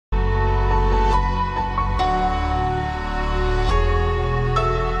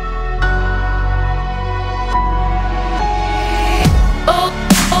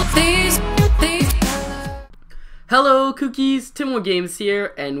cookies, TimorGamez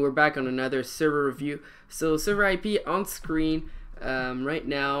here, and we're back on another server review. So server IP on screen right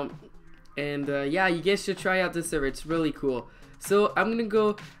now, and yeah, you guys should try out this server. It's really cool. So I'm gonna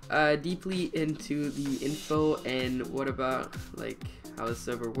go deeply into the info and what about like how the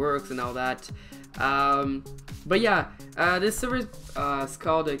server works and all that. But yeah, this server is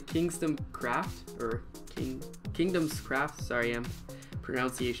called a KingdomsCraft or KingdomsCraft. Sorry,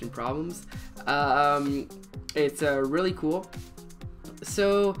 pronunciation problems. It's really cool.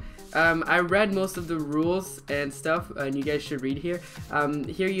 So I read most of the rules and stuff, and you guys should read here.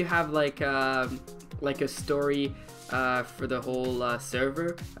 Here you have like a story for the whole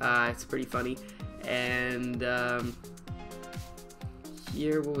server. It's pretty funny. And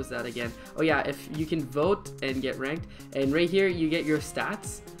here, what was that again? Oh yeah, if you can vote and get ranked, and right here you get your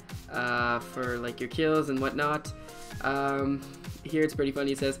stats for like your kills and whatnot. Here it's pretty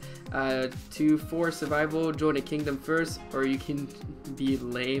funny. It says for survival, join a kingdom first, or you can be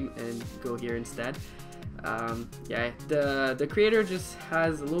lame and go here instead. Yeah, the creator just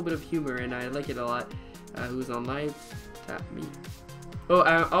has a little bit of humor, and I like it a lot. Who's online? Tap me. Oh,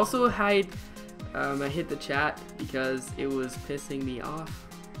 I also I hit the chat because it was pissing me off.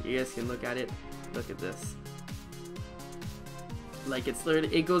 You guys can look at it. Look at this. Like, it's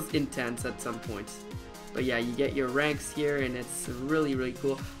literally, it goes intense at some points. But yeah, you get your ranks here, and it's really, really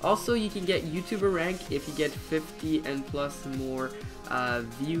cool. Also, you can get YouTuber rank if you get 50 and plus more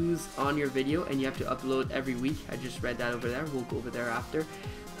views on your video, and you have to upload every week. I just read that over there. We'll go over there after.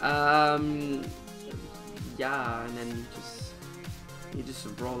 Yeah, and then you just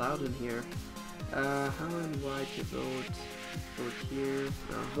roll out in here. How and why to vote? Vote here.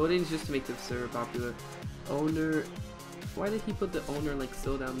 Voting is just to make the server popular. Owner. Why did he put the owner like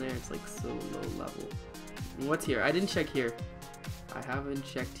so down there? It's like so low level. And what's here? I didn't check here. I haven't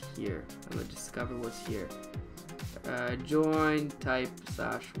checked here. I'm gonna discover what's here. Join, type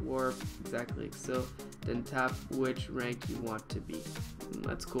 /warp, exactly. So then tap which rank you want to be.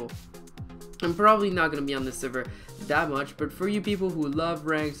 That's cool. I'm probably not going to be on this server that much, but for you people who love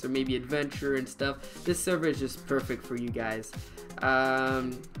ranks or maybe adventure and stuff, this server is just perfect for you guys.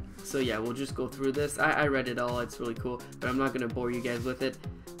 So yeah, we'll just go through this. I read it all, it's really cool, but I'm not going to bore you guys with it.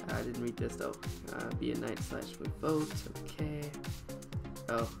 I didn't read this though. Be a knight / vote, okay.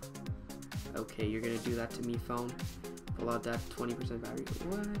 Oh, okay, you're going to do that to me, phone. Pull out that 20% battery.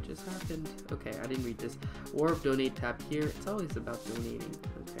 What just happened? Okay, I didn't read this. Warp, donate, tap here. It's always about donating,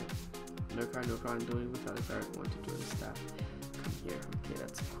 okay. No card, no problem doing without a card. Want to join the staff? Come here. Okay,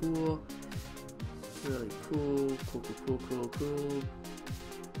 that's cool. Really cool. Cool.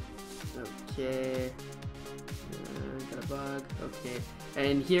 Okay. Got a bug. Okay.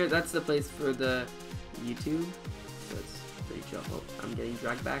 And here, that's the place for the YouTube. So it's pretty chill. Oh, I'm getting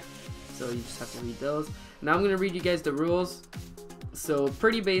dragged back. So you just have to read those. Now I'm gonna read you guys the rules. So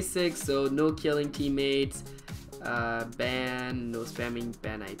pretty basic. So no killing teammates. Ban, no spamming,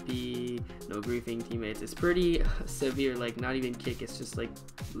 ban IP, no griefing teammates. It's pretty severe, like not even kick, it's just like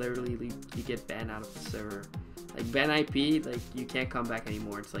literally you get banned out of the server. Like ban IP, like you can't come back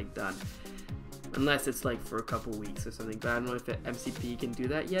anymore, it's like done. Unless it's like for a couple weeks or something, but I don't know if MCP can do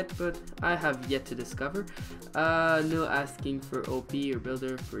that yet, but I have yet to discover. No asking for OP or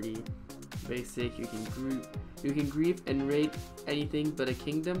builder, pretty basic. You can grief and raid anything but a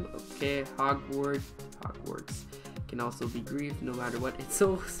kingdom. Okay, Hogwarts can also be grief no matter what. It's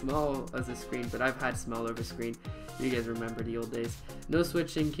so small as a screen, but I've had smaller of a screen. You guys remember the old days. No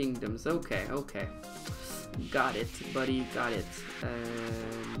switching kingdoms. Okay. Got it, buddy, got it.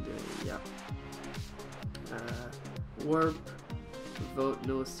 And yeah. Warp, vote,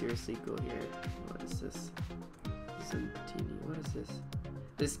 no, seriously, go here. What is this? Zentini, what is this?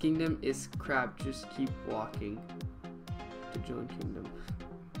 This kingdom is crap, just keep walking to join kingdom.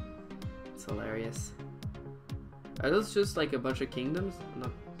 It's hilarious. Are those just like a bunch of kingdoms?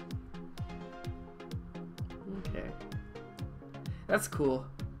 No. Okay. That's cool.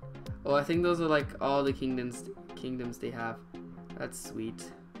 Oh, I think those are like all the kingdoms they have. That's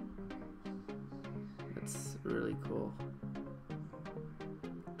sweet. That's really cool.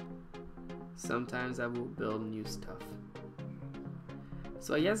 Sometimes I will build new stuff.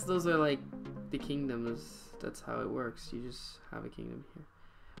 So I guess those are like the kingdoms. That's how it works. You just have a kingdom here.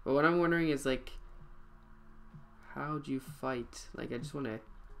 But what I'm wondering is like, how do you fight? Like, I just want to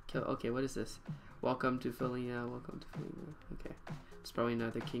kill. Okay, what is this? Welcome to Felina. Welcome to Felina. Okay, it's probably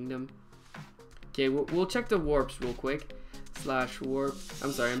another kingdom. Okay, we'll check the warps real quick. /warp.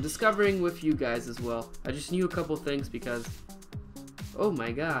 I'm sorry, I'm discovering with you guys as well. I just knew a couple things because. Oh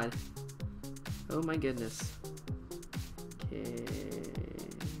my god. Oh my goodness. Okay.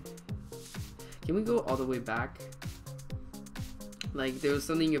 Can we go all the way back? Like there was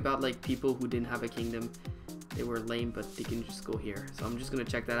something about like people who didn't have a kingdom, they were lame, but they can just go here. So I'm just gonna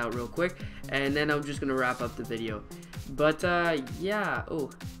check that out real quick, and then I'm just gonna wrap up the video. But yeah. Oh,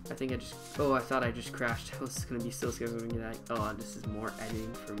 I think I thought I just crashed. I was gonna be so scared of that. Oh, this is more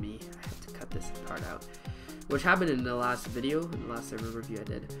editing for me. I have to cut this part out, which happened in the last video, in the last server review I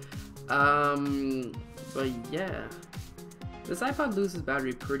did. But yeah, this iPod loses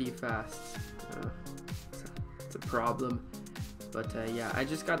battery pretty fast. It's a problem. But yeah, I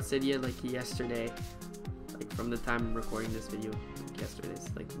just got Cydia like yesterday. Like from the time I'm recording this video, like yesterday's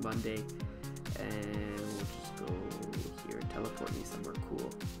like Monday, and we'll just go here, teleport me somewhere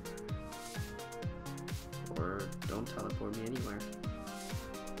cool, or don't teleport me anywhere.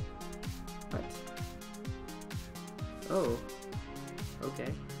 What? Oh,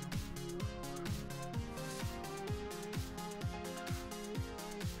 okay.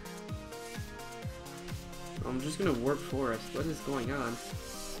 I'm just gonna warp forest. What is going on?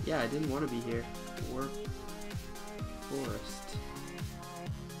 Yeah, I didn't want to be here. Warp forest.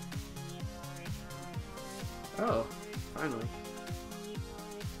 Oh, finally.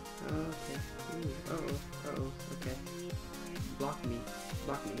 Okay. Ooh, uh-oh, okay. Block me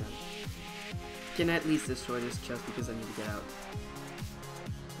now. Can I at least destroy this chest because I need to get out?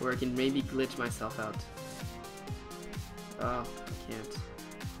 Or I can maybe glitch myself out. Oh, I can't.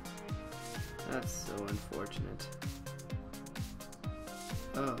 That's so unfortunate.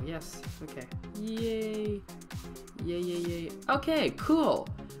 Oh, yes. Okay. Yay. Yay. Okay, cool.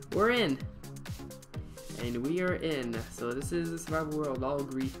 We're in. And we are in. So this is the survival world, all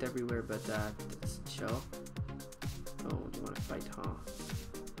griefed everywhere, but let's chill. Oh, do you want to fight, huh?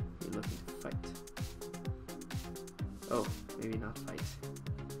 You're looking to fight. Oh, maybe not fight.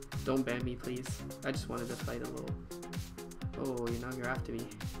 Don't ban me, please. I just wanted to fight a little. Oh, you're after me.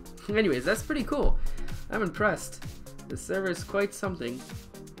 Anyways, that's pretty cool. I'm impressed. The server is quite something.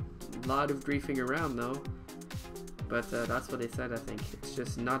 A lot of griefing around though. But that's what they said, I think. It's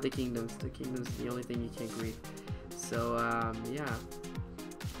just not the kingdoms. The kingdoms is the only thing you can't grief. So, yeah.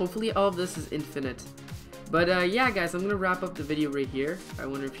 Hopefully all of this is infinite. But yeah, guys, I'm gonna wrap up the video right here. I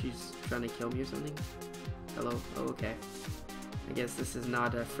wonder if she's trying to kill me or something. Hello? Oh, okay. I guess this is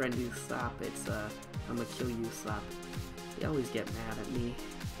not a friendly slap. It's I'm gonna kill you slap. They always get mad at me.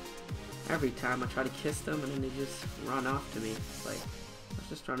 Every time I try to kiss them and then they just run off to me. Like, I was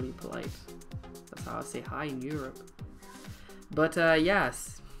just trying to be polite. That's how I say hi in Europe. But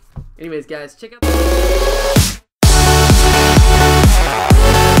yes. Anyways, guys, check out